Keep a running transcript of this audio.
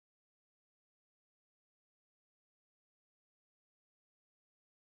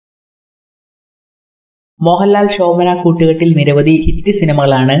മോഹൻലാൽ ശോഭന കൂട്ടുകെട്ടിൽ നിരവധി ഹിറ്റ്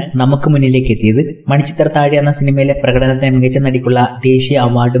സിനിമകളാണ് നമുക്ക് മുന്നിലേക്ക് എത്തിയത്. മണിച്ചിത്രത്താഴ് എന്ന സിനിമയിലെ പ്രകടനത്തിന് മികച്ച നടിക്കുള്ള ദേശീയ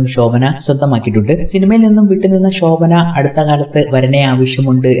അവാർഡും ശോഭന സ്വന്തമാക്കിയിട്ടുണ്ട്. സിനിമയിൽ നിന്നും വിട്ടുനിന്ന ശോഭന അടുത്ത കാലത്ത് വരനെ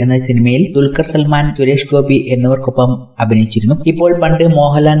ആവശ്യമുണ്ട് എന്ന സിനിമയിൽ ദുൽഖർ സൽമാൻ, സുരേഷ് ഗോപി എന്നിവർക്കൊപ്പം അഭിനയിച്ചിരുന്നു. ഇപ്പോൾ പണ്ട്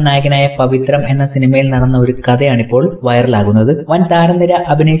മോഹൻലാൽ നായകനായ പവിത്രം എന്ന സിനിമയിൽ നടന്ന ഒരു കഥയാണിപ്പോൾ വൈറലാകുന്നത്. വൻ താരനിര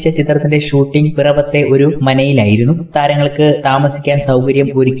അഭിനയിച്ച ചിത്രത്തിന്റെ ഷൂട്ടിംഗ് പിറവത്തെ ഒരു മനയിലായിരുന്നു. താരങ്ങൾക്ക് താമസിക്കാൻ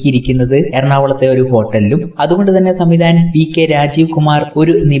സൗകര്യം ഒരുക്കിയിരിക്കുന്നത് എറണാകുളത്തെ ഒരു ഹോട്ടലിൽ. അതുകൊണ്ട് തന്നെ സംവിധായകൻ പി.കെ. രാജീവ് കുമാർ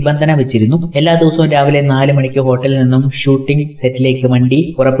ഒരു നിബന്ധന വെച്ചിരുന്നു. എല്ലാ ദിവസവും രാവിലെ 4 മണിക്ക് ഹോട്ടലിൽ നിന്നും ഷൂട്ടിംഗ് സെറ്റിലേക്ക് വണ്ടി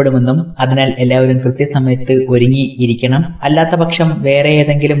പുറപ്പെടുമെന്നും അതിനാൽ എല്ലാവരും കൃത്യസമയത്ത് ഒരുങ്ങി ഇരിക്കണം, അല്ലാത്ത പക്ഷം വേറെ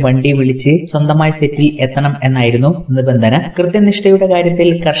ഏതെങ്കിലും വണ്ടി വിളിച്ച് സ്വന്തമായി സെറ്റിൽ എത്തണം എന്നായിരുന്നു നിബന്ധന. കൃത്യനിഷ്ഠയുടെ കാര്യത്തിൽ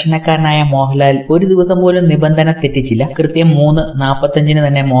കർശനക്കാരനായ മോഹൻലാൽ ഒരു ദിവസം പോലും നിബന്ധന തെറ്റിച്ചില്ല. കൃത്യം 3:45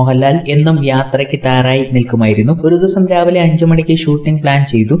 തന്നെ മോഹൻലാൽ എന്നും യാത്രയ്ക്ക് തയ്യാറായി നിൽക്കുമായിരുന്നു. ഒരു ദിവസം രാവിലെ 5 മണിക്ക് ഷൂട്ടിംഗ് പ്ലാൻ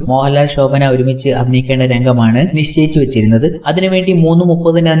ചെയ്തു. മോഹൻലാൽ ശോഭന ഒരുമിച്ച് അഭിനയിക്കേണ്ട രംഗമാണ് നിശ്ചയിച്ചു വെച്ചിരുന്നത്. അതിനുവേണ്ടി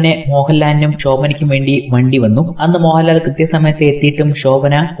 3:30 തന്നെ മോഹൻലാലിനും ശോഭനയ്ക്കും വേണ്ടി വണ്ടി വന്നു. അന്ന് മോഹൻലാൽ കൃത്യസമയത്ത് എത്തിയിട്ടും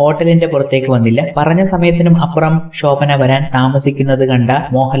ശോഭന ഹോട്ടലിന്റെ പുറത്തേക്ക് വന്നില്ല. പറഞ്ഞ സമയത്തിനും അപ്പുറം ശോഭന വരാൻ താമസിക്കുന്നത് കണ്ട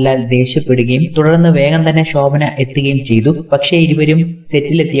മോഹൻലാൽ ദേഷ്യപ്പെടുകയും തുടർന്ന് വേഗം തന്നെ ശോഭന എത്തുകയും ചെയ്തു. പക്ഷേ ഇരുവരും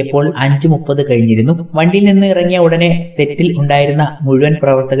സെറ്റിലെത്തിയപ്പോൾ 5:30 കഴിഞ്ഞിരുന്നു. വണ്ടിയിൽ നിന്ന് ഇറങ്ങിയ ഉടനെ സെറ്റിൽ ഉണ്ടായിരുന്ന മുഴുവൻ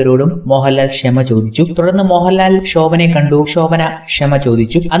പ്രവർത്തകരോടും മോഹൻലാൽ ക്ഷമ ചോദിച്ചു. തുടർന്ന് മോഹൻലാൽ ശോഭനയെ കണ്ടു. ശോഭന ക്ഷമ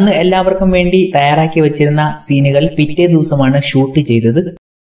ചോദിച്ചു. അന്ന് എല്ലാവർക്കും വേണ്ടി തയ്യാറാക്കി വെച്ചിരുന്ന സീനുകൾ പിറ്റേ ദിവസമാണ് ഷൂട്ട് ചെയ്തത്.